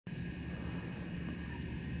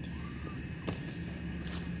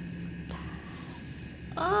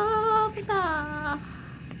Oh, kita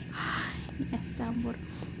ini es campur.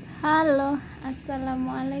 Halo,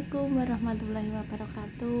 assalamualaikum warahmatullahi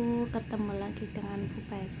wabarakatuh. Ketemu lagi dengan Bu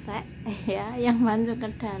Pesek ya, yang masuk ke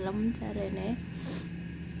dalam jarene.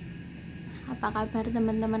 Apa kabar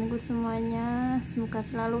teman-temanku semuanya? Semoga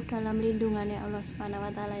selalu dalam lindungannya Allah Subhanahu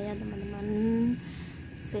wa taala ya teman-teman.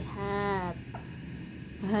 Sehat,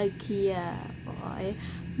 bahagia, pokoknya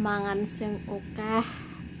mangan sing akeh.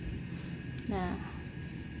 Nah,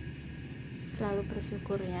 selalu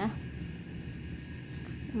bersyukur ya.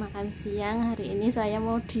 Makan siang hari ini saya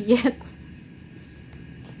mau diet.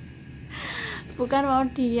 Bukan mau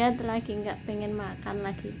diet lagi, nggak pengen makan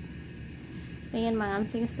lagi, pengen makan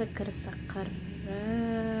sing seger-seger.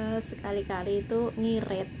 Sekali-kali itu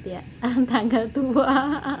ngirit ya tanggal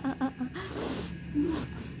tua.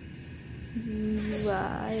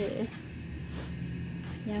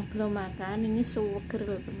 Yang belum makan ini seger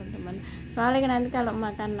loh teman-teman, soalnya nanti kalau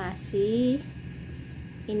makan nasi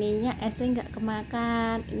ininya esnya nggak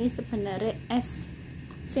kemakan. Ini sebenarnya es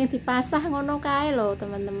sing dipasah ngono kae loh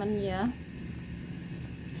teman-teman ya.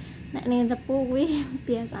 Nek ning cepu kuwi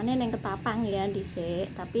biasanya neng ketapang ya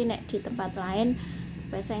dhisik, tapi nek di tempat lain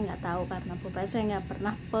saya nggak tahu karena bapak saya nggak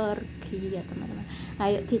pernah pergi ya teman-teman.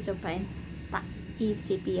 Ayo dicobain, tak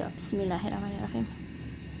icipi ya. Bismillahirrahmanirrahim.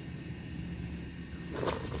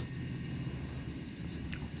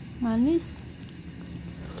 Manis.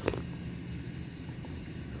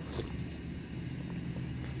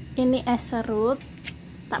 Ini es serut,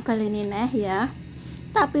 tak baleni neh ya,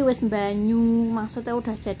 tapi wis banyu, maksudnya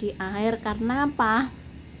udah jadi air. Karena apa?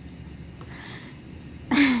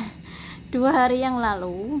 2 hari yang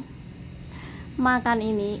lalu makan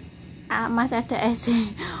ini masih ada es,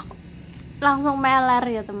 langsung meler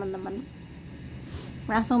ya teman-teman,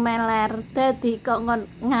 langsung meler. Jadi kok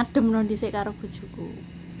ngadem no dhisik karo bojoku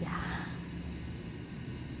ya.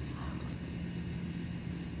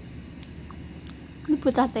 Ini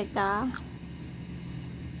bocah TK,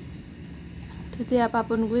 jadi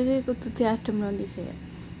apapun gue kudu diadem no dhisik.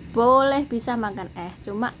 Boleh bisa makan es,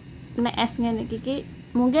 cuma nek es ngene iki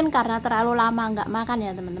mungkin karena terlalu lama nggak makan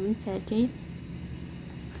ya teman-teman, jadi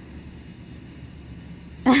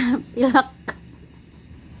pilek.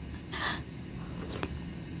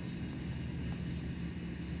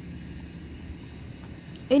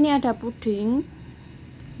 Ini ada puding,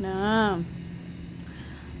 nah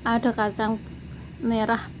ada kacang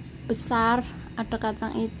merah besar, ada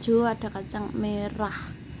kacang hijau, ada kacang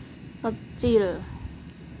merah kecil.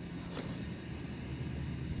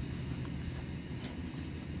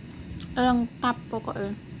 Lengkap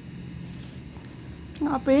pokoknya.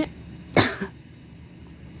 Tapi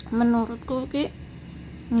menurutku ki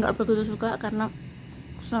nggak begitu suka karena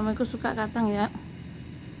suamiku suka kacang ya.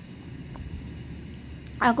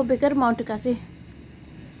 Aku pikir mau dikasih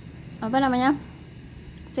apa namanya,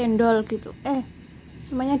 cendol gitu,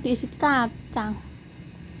 semuanya diisi kacang.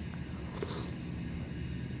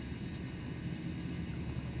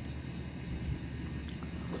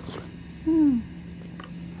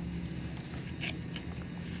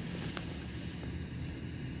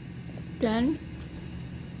 Dan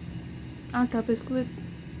ada biskuit,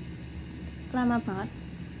 lama banget.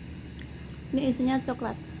 Ini isinya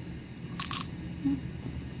coklat.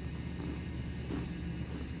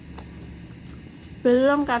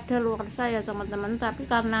 Belum kadaluarsa ya teman-teman, tapi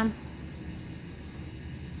karena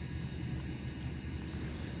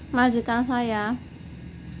majikan saya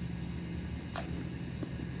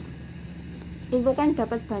itu kan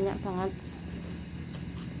dapat banyak banget,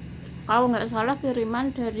 kalau nggak salah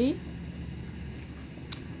kiriman dari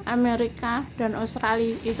Amerika dan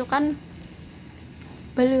Australia. Itu kan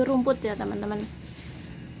beli rumput ya teman-teman,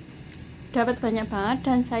 dapat banyak banget.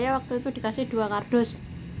 Dan saya waktu itu dikasih 2 kardus.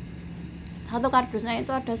 Satu kardusnya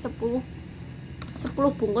itu ada 10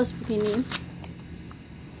 bungkus begini.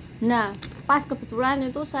 Nah pas kebetulan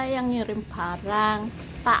itu saya yang ngirim barang,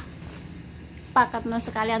 tak paketnya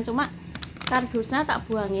sekalian, cuma kardusnya tak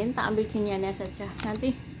buangin, tak ambil giniannya saja,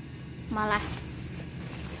 nanti malah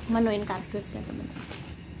menuin kardus ya teman-teman.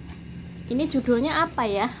 Ini judulnya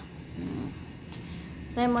apa ya?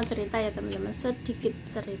 Saya mau cerita ya teman-teman, sedikit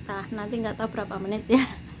cerita, nanti nggak tahu berapa menit ya.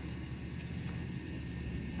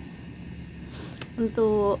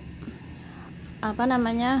 Untuk apa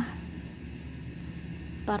namanya,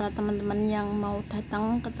 para teman-teman yang mau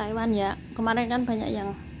datang ke Taiwan ya, kemarin kan banyak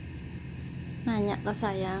yang nanya ke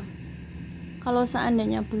saya, kalau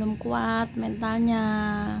seandainya belum kuat mentalnya,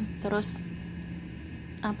 terus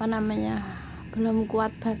apa namanya, belum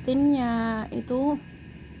kuat batinnya, itu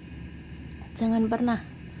jangan pernah,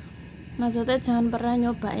 maksudnya jangan pernah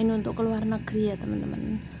nyobain untuk keluar negeri ya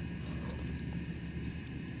teman-teman.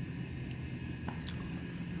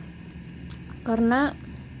 karena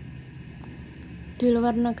di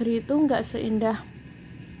luar negeri itu nggak seindah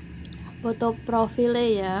foto profilnya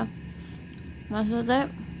ya. Maksudnya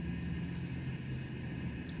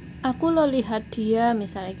aku lo lihat dia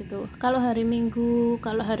misalnya gitu, kalau hari Minggu,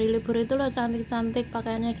 kalau hari libur itu lo cantik-cantik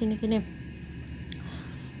pakaiannya gini-gini,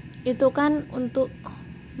 itu kan untuk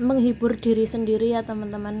menghibur diri sendiri ya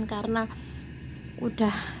teman-teman, karena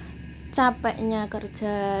udah capeknya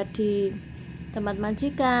kerja di tempat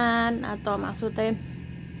majikan, atau maksudnya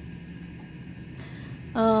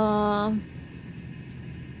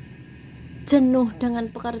jenuh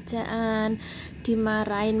dengan pekerjaan,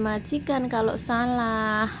 dimarahin majikan kalau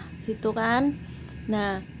salah gitu kan.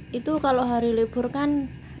 Nah itu kalau hari libur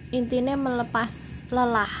kan intinya melepas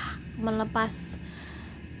lelah, melepas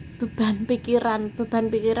beban pikiran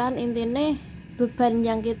intinya beban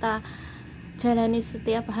yang kita jalani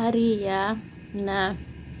setiap hari ya. Nah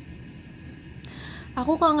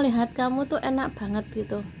aku kok ngelihat kamu tuh enak banget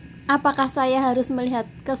gitu. Apakah saya harus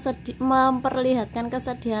memperlihatkan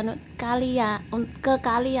kesedihan kalian ke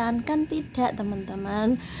kalian? Kan tidak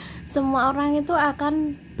teman-teman. Semua orang itu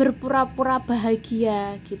akan berpura-pura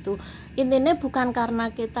bahagia gitu. Intinya bukan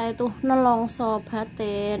karena kita itu nelongso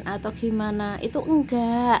batin atau gimana, itu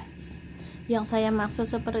enggak yang saya maksud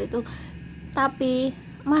seperti itu. Tapi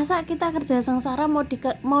masa kita kerja sengsara mau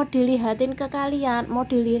dilihatin ke kalian, mau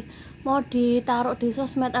ditaruh di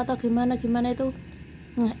sosmed atau gimana itu.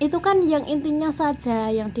 Nah itu kan yang intinya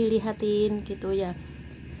saja yang dilihatin gitu ya.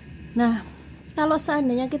 Nah kalau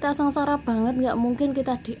seandainya kita sengsara banget, nggak mungkin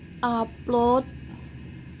kita di-upload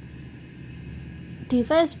di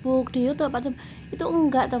Facebook, di YouTube atau itu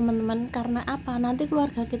enggak teman-teman. Karena apa? Nanti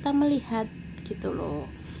keluarga kita melihat gitu loh.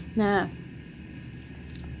 Nah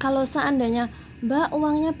kalau seandainya Mbak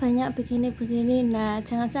uangnya banyak begini, nah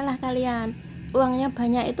jangan salah kalian, uangnya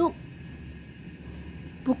banyak itu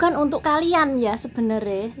bukan untuk kalian ya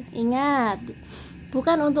sebenarnya. Ingat,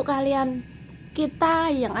 bukan untuk kalian. Kita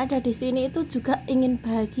yang ada di sini itu juga ingin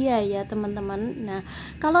bahagia ya teman-teman. Nah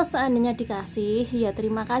kalau seandainya dikasih ya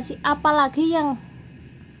terima kasih. Apalagi yang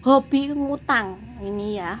hobi ngutang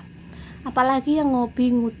ini ya, apalagi yang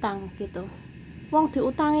hobi ngutang gitu. Wong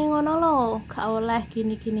diutangi ngono loh, gak oleh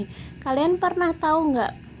gini-gini. Kalian pernah tahu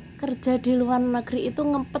nggak kerja di luar negeri itu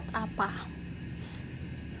ngempet apa?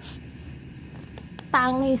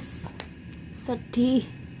 Tangis, sedih,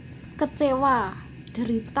 kecewa,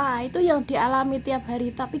 derita, itu yang dialami tiap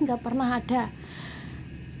hari, tapi nggak pernah ada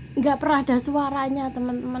suaranya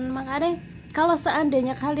teman-teman. Makanya kalau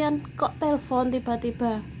seandainya kalian kok telepon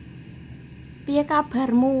tiba-tiba, piye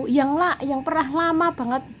kabarmu, yang pernah lama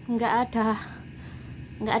banget nggak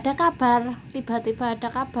ada kabar, tiba-tiba ada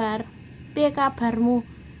kabar, piye kabarmu,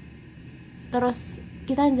 terus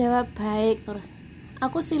kita jawab baik, terus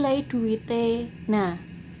aku silai duite. Nah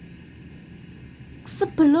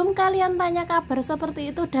sebelum kalian tanya kabar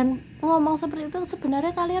seperti itu dan ngomong seperti itu,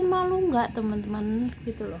 sebenarnya kalian malu nggak teman-teman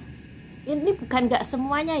gitu loh. Ini bukan nggak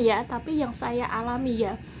semuanya ya, tapi yang saya alami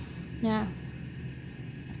ya. Nah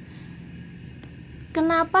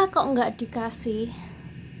kenapa kok nggak dikasih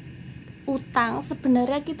utang?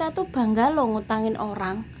 Sebenarnya kita tuh bangga loh ngutangin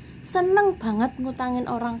orang, seneng banget ngutangin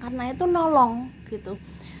orang karena itu nolong gitu.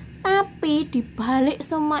 Tapi dibalik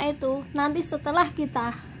semua itu, nanti setelah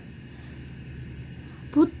kita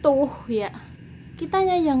butuh ya,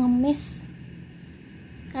 kitanya yang ngemis,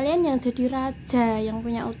 kalian yang jadi raja yang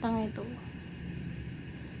punya utang itu.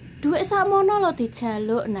 Duit sakmono lo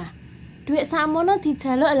dijaluk. Nah duit sakmono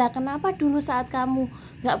dijaluk lah, kenapa dulu saat kamu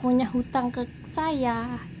gak punya hutang ke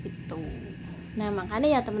saya gitu. Nah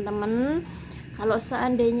makanya ya teman-teman, kalau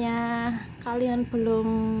seandainya kalian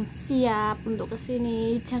belum siap untuk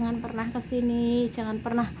kesini, jangan pernah kesini, jangan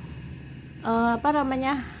pernah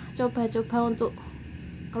coba-coba untuk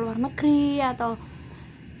ke luar negeri atau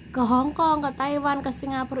ke Hong Kong, ke Taiwan, ke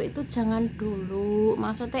Singapura, itu jangan dulu.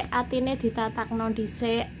 Maksudnya atine ditatakno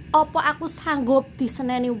dhisik, opo aku sanggup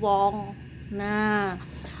diseneni wong. Nah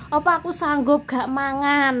opo aku sanggup gak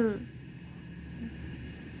mangan,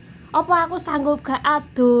 opo aku sanggup gak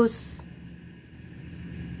adus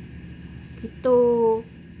gitu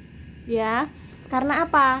ya. Karena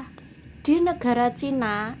apa? Di negara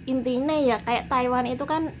Cina intinya ya kayak Taiwan itu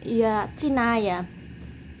kan ya Cina ya,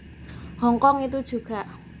 Hong Kong itu juga,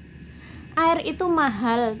 air itu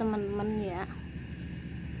mahal teman-teman ya.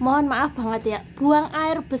 Mohon maaf banget ya, buang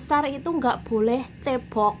air besar itu nggak boleh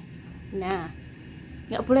cebok. Nah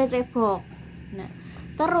nggak boleh cebok. Nah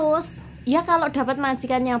terus ya kalau dapat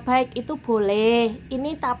majikan yang baik itu boleh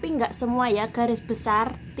ini, tapi nggak semua ya, garis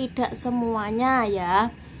besar tidak semuanya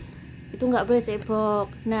ya, itu nggak boleh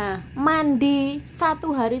cebok. Nah mandi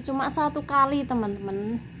satu hari cuma 1 kali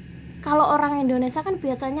teman-teman, Kalau orang Indonesia kan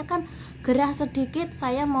biasanya kan gerah sedikit,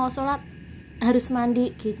 saya mau sholat harus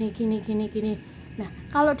mandi gini. Nah,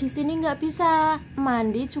 kalau di sini nggak bisa,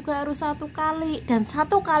 mandi juga harus 1 kali, dan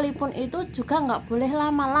 1 kali pun itu juga nggak boleh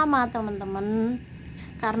lama-lama teman-teman.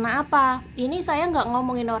 Karena apa? Ini saya nggak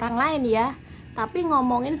ngomongin orang lain ya, tapi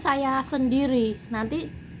ngomongin saya sendiri.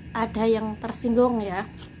 Nanti ada yang tersinggung ya.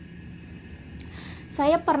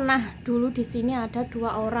 Saya pernah dulu di sini ada 2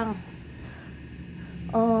 orang,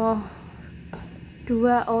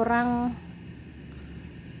 2 orang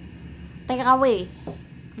TKW.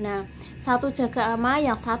 Nah, 1 jaga ama,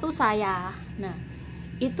 yang 1 saya. Nah,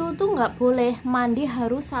 itu tuh nggak boleh mandi,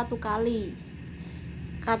 harus 1 kali.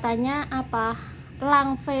 Katanya apa?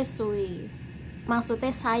 Lang fei shui.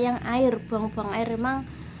 Maksudnya sayang air, buang-buang air. Emang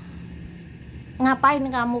ngapain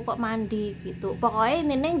kamu kok mandi gitu. Pokoknya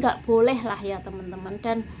ini nggak boleh lah ya teman-teman.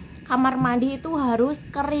 Dan kamar mandi itu harus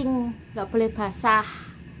kering, nggak boleh basah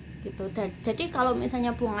gitu. Jadi kalau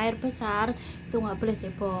misalnya buang air besar itu nggak boleh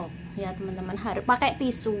cebok ya teman-teman, harus pakai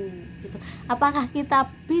tisu gitu. Apakah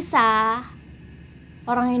kita bisa?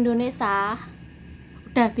 Orang Indonesia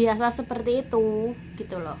udah biasa seperti itu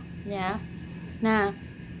gitu loh ya. Nah,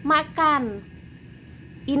 makan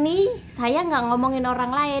ini saya nggak ngomongin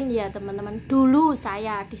orang lain ya teman-teman. Dulu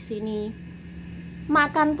saya di sini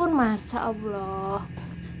makan pun masya Allah,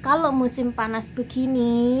 kalau musim panas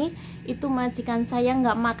begini itu majikan saya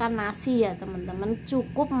nggak makan nasi ya teman-teman,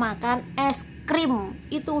 cukup makan es krim,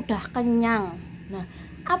 itu udah kenyang. Nah,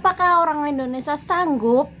 apakah orang Indonesia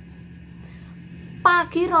sanggup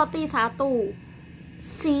pagi roti 1,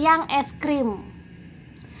 siang es krim,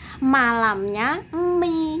 malamnya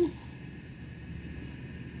mie?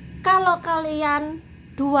 Kalau kalian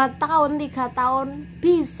 2 tahun 3 tahun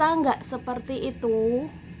bisa nggak seperti itu?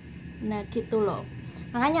 Nah gitu loh.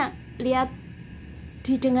 Makanya lihat,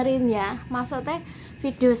 didengerin ya, maksudnya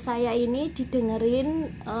video saya ini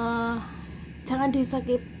didengerin, jangan di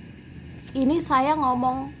skip. Ini saya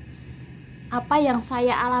ngomong apa yang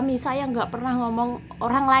saya alami, saya nggak pernah ngomong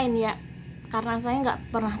orang lain ya, karena saya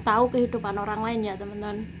nggak pernah tahu kehidupan orang lain ya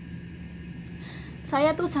teman-teman.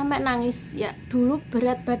 Saya tuh sampai nangis ya, dulu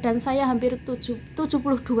berat badan saya hampir 72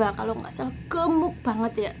 kalau nggak salah, gemuk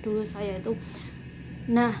banget ya dulu saya itu.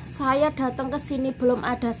 Nah, saya datang ke sini belum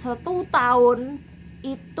ada 1 tahun,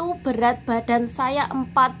 itu berat badan saya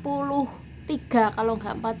 43 kalau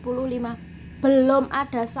nggak 45, belum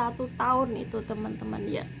ada 1 tahun itu teman-teman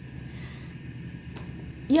ya.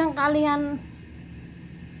 Yang kalian,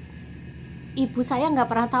 ibu saya nggak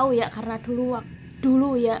pernah tahu ya, karena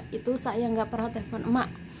dulu ya itu saya nggak pernah telepon emak.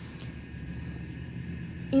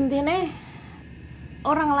 Intinya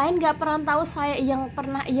orang lain nggak pernah tahu saya yang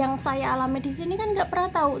saya alami di sini kan nggak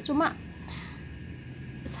pernah tahu. Cuma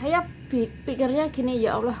saya pikirnya gini,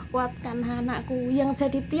 ya Allah kuatkan anakku, yang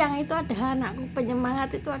jadi tiang itu adalah anakku,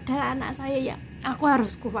 penyemangat itu adalah anak saya ya. Aku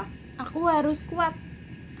harus kuat,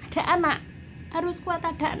 ada anak, harus kuat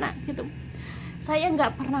ada anak gitu. Saya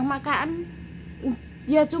nggak pernah makan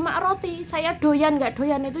ya cuma roti, saya doyan nggak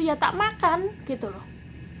doyan itu ya tak makan gitu loh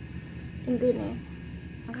intinya.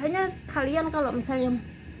 Makanya kalian kalau misalnya,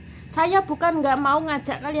 saya bukan nggak mau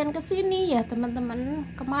ngajak kalian ke sini ya teman-teman.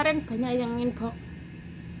 Kemarin banyak yang inbox,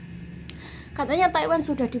 katanya Taiwan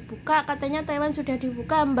sudah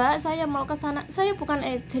dibuka, Mbak, saya mau ke sana. Saya bukan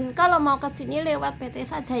agent, kalau mau ke sini lewat PT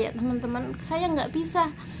saja ya teman-teman. Saya nggak bisa,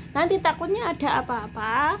 nanti takutnya ada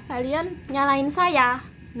apa-apa kalian nyalain saya.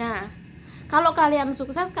 Nah, kalau kalian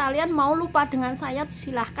sukses, kalian mau lupa dengan saya,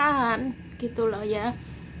 silahkan gitu loh ya.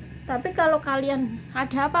 Tapi kalau kalian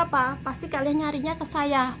ada apa-apa, pasti kalian nyarinya ke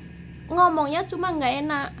saya. Ngomongnya cuma nggak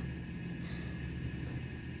enak.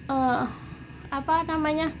 Apa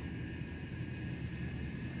namanya?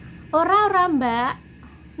 Ora Mbak,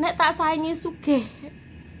 nek tak saingi sugih.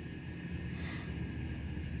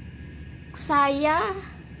 Saya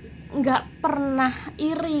nggak pernah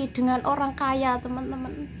iri dengan orang kaya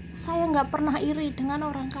teman-teman. Saya nggak pernah iri dengan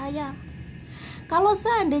orang kaya. Kalau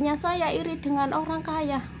seandainya saya iri dengan orang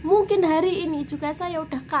kaya, mungkin hari ini juga saya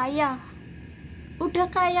udah kaya.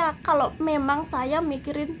 Kalau memang saya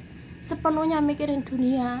sepenuhnya mikirin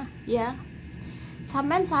dunia ya.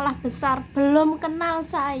 Sampean salah besar, belum kenal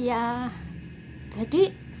saya.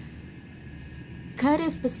 Jadi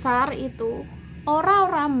garis besar itu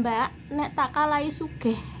orang Mbak nek tak kalai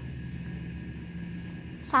sugih.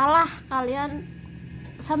 Salah kalian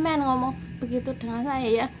sampean ngomong begitu dengan saya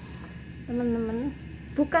ya teman-teman.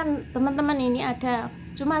 Bukan teman-teman ini ada,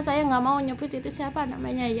 cuma saya nggak mau nyebut itu siapa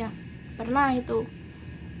namanya ya. Pernah itu.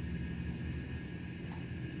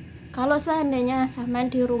 Kalau seandainya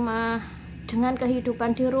sampean di rumah, dengan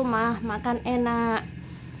kehidupan di rumah, makan enak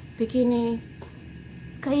begini,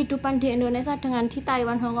 kehidupan di Indonesia dengan di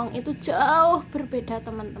Taiwan, Hong Kong itu jauh berbeda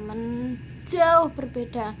teman-teman, jauh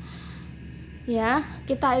berbeda ya.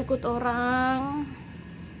 Kita ikut orang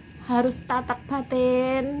harus tatak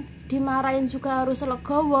batin, dimarahin juga harus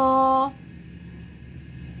legowo.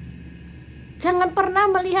 Jangan pernah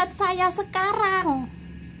melihat saya sekarang,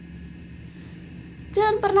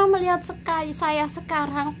 jangan pernah melihat saya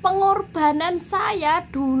sekarang, pengorbanan saya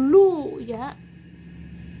dulu ya.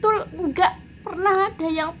 Betul, enggak pernah ada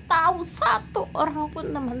yang tahu satu orang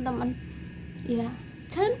pun teman-teman ya.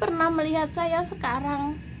 Jangan pernah melihat saya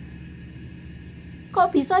sekarang,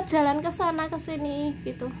 kok bisa jalan ke sana ke sini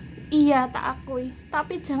gitu. Iya, tak akui,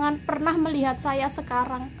 tapi jangan pernah melihat saya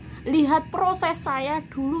sekarang, lihat proses saya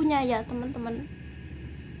dulunya ya teman-teman.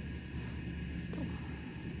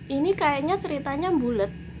 Ini kayaknya ceritanya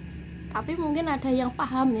bulat, tapi mungkin ada yang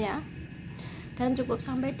paham ya. Dan cukup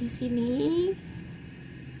sampai di sini.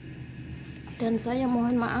 Dan saya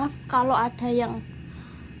mohon maaf kalau ada yang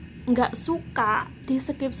nggak suka, di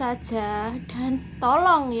skip saja. Dan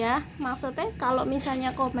tolong ya, maksudnya kalau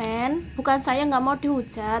misalnya komen, bukan saya nggak mau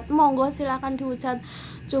dihujat, monggo silakan dihujat,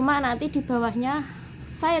 cuma nanti di bawahnya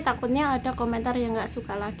saya takutnya ada komentar yang nggak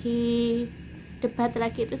suka lagi, debat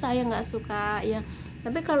lagi, itu saya nggak suka ya.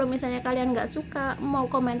 Tapi kalau misalnya kalian nggak suka, mau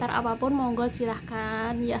komentar apapun monggo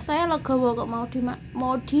silahkan ya, saya legowo kok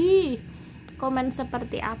mau di komen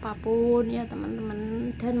seperti apapun ya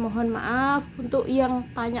teman-teman. Dan mohon maaf untuk yang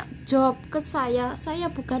tanya job ke saya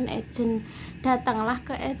bukan agent, datanglah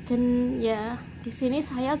ke agent ya. Di sini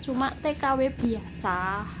saya cuma TKW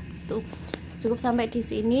biasa gitu. Cukup sampai di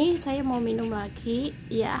sini, saya mau minum lagi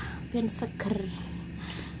ya biar seger.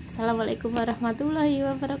 Assalamualaikum warahmatullahi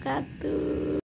wabarakatuh.